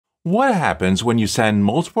What happens when you send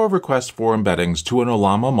multiple requests for embeddings to an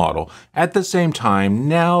Ollama model at the same time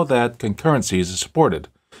now that concurrency is supported?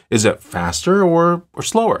 Is it faster or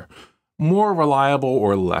slower? More reliable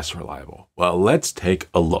or less reliable? Well, let's take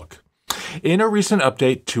a look. In a recent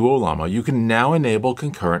update to Ollama, you can now enable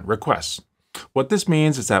concurrent requests. What this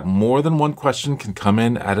means is that more than one question can come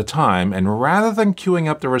in at a time, and rather than queuing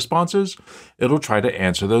up the responses, it'll try to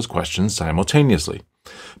answer those questions simultaneously.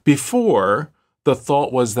 Before, the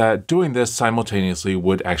thought was that doing this simultaneously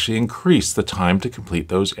would actually increase the time to complete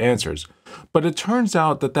those answers. But it turns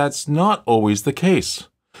out that that's not always the case.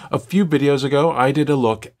 A few videos ago, I did a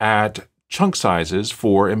look at chunk sizes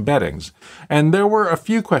for embeddings, and there were a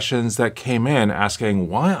few questions that came in asking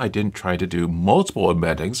why I didn't try to do multiple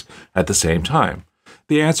embeddings at the same time.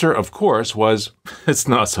 The answer, of course, was it's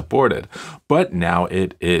not supported, but now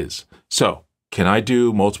it is. So, can I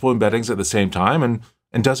do multiple embeddings at the same time,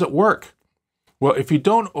 and does it work? Well, if you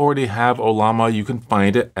don't already have Ollama, you can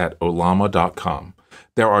find it at ollama.com.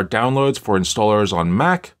 There are downloads for installers on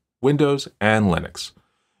Mac, Windows, and Linux.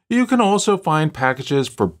 You can also find packages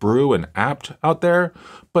for Brew and apt out there,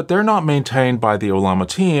 but they're not maintained by the Ollama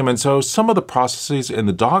team, and so some of the processes in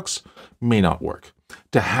the docs may not work.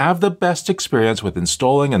 To have the best experience with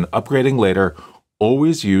installing and upgrading later,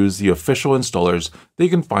 always use the official installers that you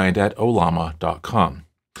can find at ollama.com.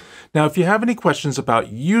 Now, if you have any questions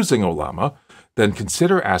about using Ollama, then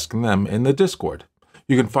consider asking them in the Discord.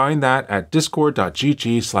 You can find that at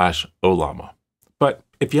discord.gg/Ollama. But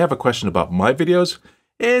if you have a question about my videos,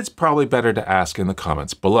 it's probably better to ask in the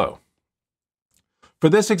comments below. For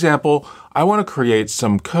this example, I want to create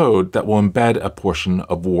some code that will embed a portion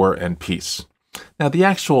of War and Peace. Now, the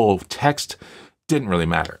actual text didn't really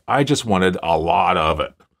matter. I just wanted a lot of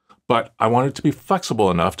it. But I want it to be flexible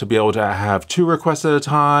enough to be able to have 2 requests at a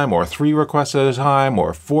time, or 3 requests at a time,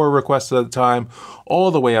 or 4 requests at a time, all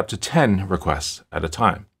the way up to 10 requests at a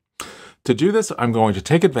time. To do this, I'm going to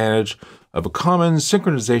take advantage of a common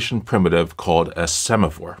synchronization primitive called a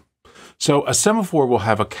semaphore. So a semaphore will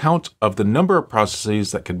have a count of the number of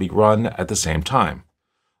processes that can be run at the same time.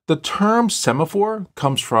 The term semaphore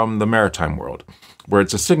comes from the maritime world, where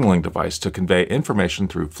it's a signaling device to convey information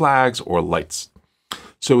through flags or lights.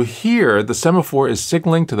 So here, the semaphore is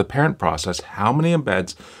signaling to the parent process how many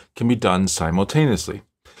embeds can be done simultaneously.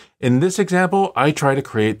 In this example, I try to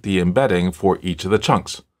create the embedding for each of the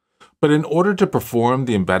chunks. But in order to perform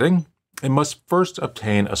the embedding, it must first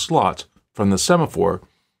obtain a slot from the semaphore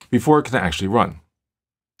before it can actually run.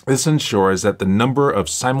 This ensures that the number of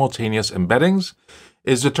simultaneous embeddings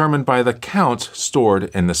is determined by the count stored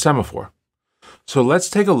in the semaphore. So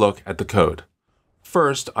let's take a look at the code.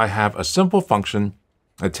 First, I have a simple function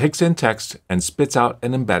that takes in text and spits out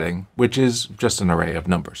an embedding, which is just an array of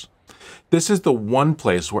numbers. This is the one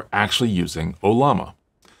place we're actually using Ollama.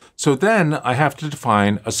 So then I have to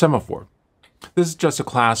define a semaphore. This is just a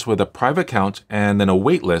class with a private count and then a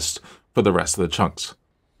wait list for the rest of the chunks.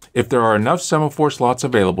 If there are enough semaphore slots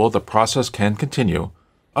available, the process can continue.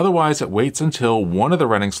 Otherwise, it waits until one of the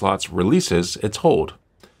running slots releases its hold.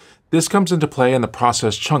 This comes into play in the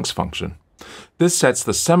process chunks function. This sets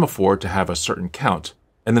the semaphore to have a certain count,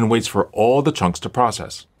 and then waits for all the chunks to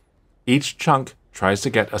process. Each chunk tries to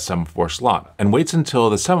get a semaphore slot and waits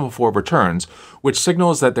until the semaphore returns, which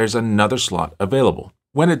signals that there's another slot available.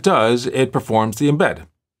 When it does, it performs the embed.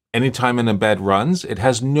 Anytime an embed runs, it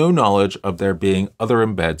has no knowledge of there being other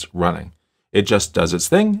embeds running. It just does its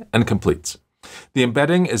thing and completes. The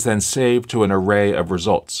embedding is then saved to an array of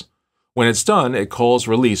results. When it's done, it calls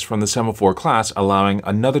release from the semaphore class, allowing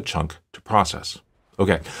another chunk to process.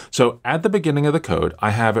 Okay, so at the beginning of the code, I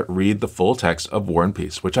have it read the full text of War and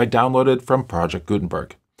Peace, which I downloaded from Project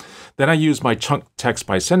Gutenberg. Then I use my chunk text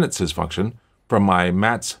by sentences function from my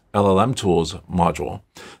Matt's LLM Tools module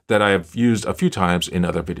that I have used a few times in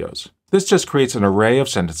other videos. This just creates an array of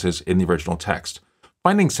sentences in the original text.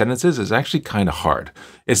 Finding sentences is actually kind of hard.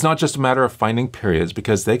 It's not just a matter of finding periods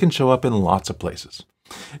because they can show up in lots of places.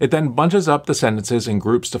 It then bunches up the sentences in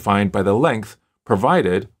groups defined by the length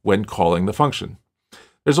provided when calling the function.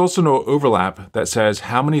 There's also no overlap that says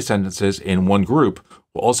how many sentences in one group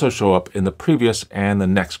will also show up in the previous and the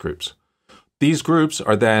next groups. These groups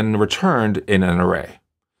are then returned in an array.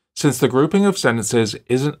 Since the grouping of sentences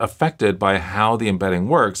isn't affected by how the embedding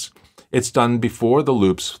works, it's done before the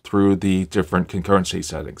loops through the different concurrency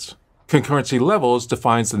settings. Concurrency levels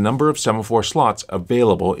defines the number of semaphore slots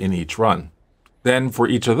available in each run. Then for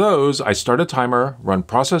each of those, I start a timer, run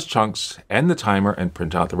process chunks, end the timer, and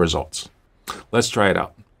print out the results. Let's try it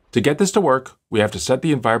out. To get this to work, we have to set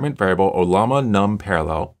the environment variable Ollama num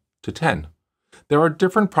parallel to 10. There are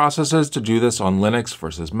different processes to do this on Linux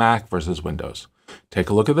versus Mac versus Windows. Take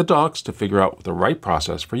a look at the docs to figure out the right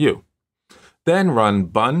process for you. Then run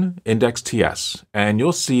bun index ts, and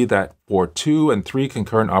you'll see that for 2 and 3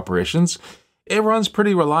 concurrent operations, it runs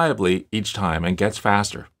pretty reliably each time and gets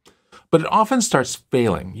faster. But it often starts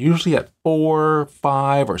failing, usually at 4,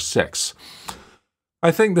 5, or 6.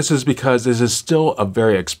 I think this is because this is still a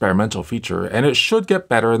very experimental feature, and it should get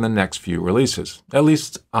better in the next few releases. At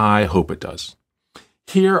least I hope it does.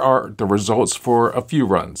 Here are the results for a few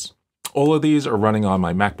runs. All of these are running on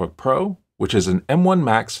my MacBook Pro, which is an M1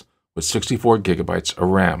 Max with 64 gigabytes of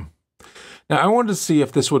RAM. Now, I wanted to see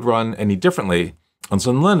if this would run any differently on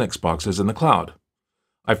some Linux boxes in the cloud.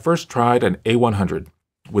 I first tried an A100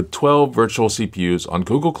 with 12 virtual CPUs on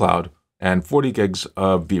Google Cloud and 40 gigs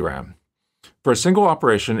of VRAM. For a single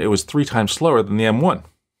operation, it was 3 times slower than the M1.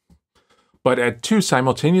 But at 2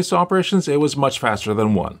 simultaneous operations, it was much faster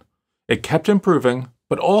than 1. It kept improving,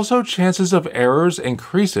 but also chances of errors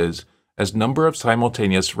increases as number of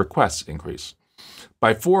simultaneous requests increase.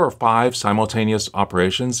 By 4 or 5 simultaneous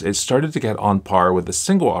operations, it started to get on par with a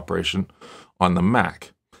single operation on the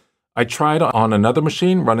Mac. I tried on another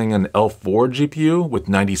machine running an L4 GPU with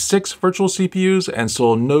 96 virtual CPUs and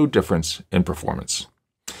saw no difference in performance.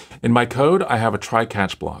 In my code, I have a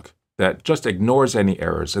try-catch block that just ignores any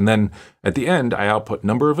errors, and then at the end, I output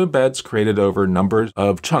number of embeds created over number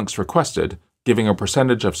of chunks requested, giving a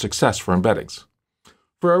percentage of success for embeddings.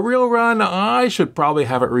 For a real run, I should probably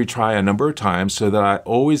have it retry a number of times so that I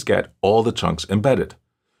always get all the chunks embedded.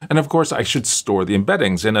 And of course, I should store the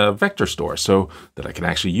embeddings in a vector store so that I can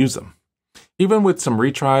actually use them. Even with some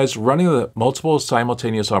retries, running the multiple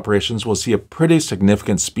simultaneous operations will see a pretty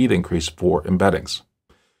significant speed increase for embeddings.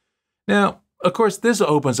 Now, of course, this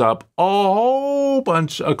opens up a whole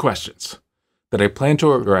bunch of questions that I plan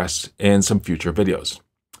to address in some future videos.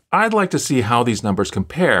 I'd like to see how these numbers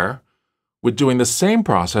compare with doing the same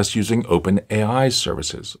process using OpenAI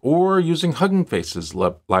services or using Hugging Face's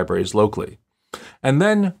libraries locally. And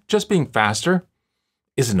then just being faster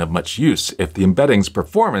isn't of much use if the embedding's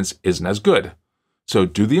performance isn't as good. So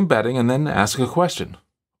do the embedding and then ask a question.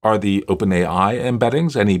 Are the OpenAI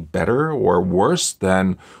embeddings any better or worse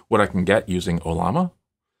than what I can get using Ollama?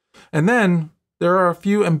 And then there are a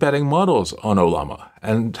few embedding models on Ollama,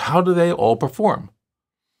 and how do they all perform?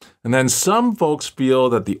 And then some folks feel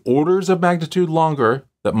that the orders of magnitude longer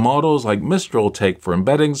that models like Mistral take for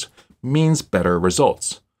embeddings means better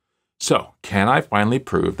results. So, can I finally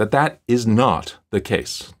prove that that is not the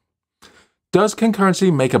case? Does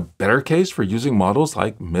concurrency make a better case for using models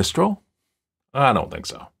like Mistral? I don't think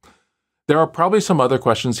so. There are probably some other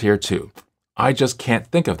questions here too. I just can't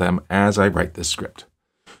think of them as I write this script.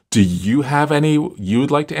 Do you have any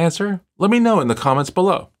you'd like to answer? Let me know in the comments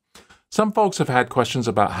below. Some folks have had questions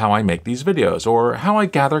about how I make these videos, or how I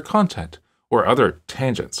gather content, or other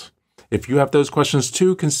tangents. If you have those questions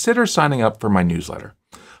too, consider signing up for my newsletter.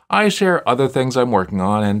 I share other things I'm working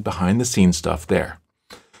on and behind-the-scenes stuff there.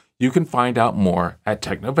 You can find out more at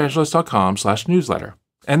technoevangelist.com/newsletter.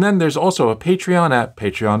 And then there's also a Patreon at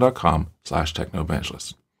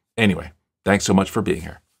patreon.com/technoevangelist. Anyway, thanks so much for being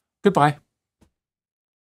here. Goodbye.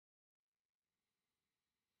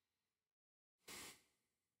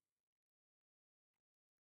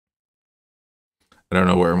 I don't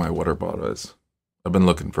know where my water bottle is. I've been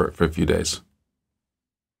looking for it for a few days.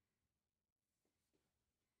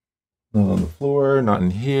 Not on the floor, not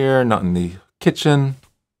in here, not in the kitchen.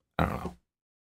 I don't know.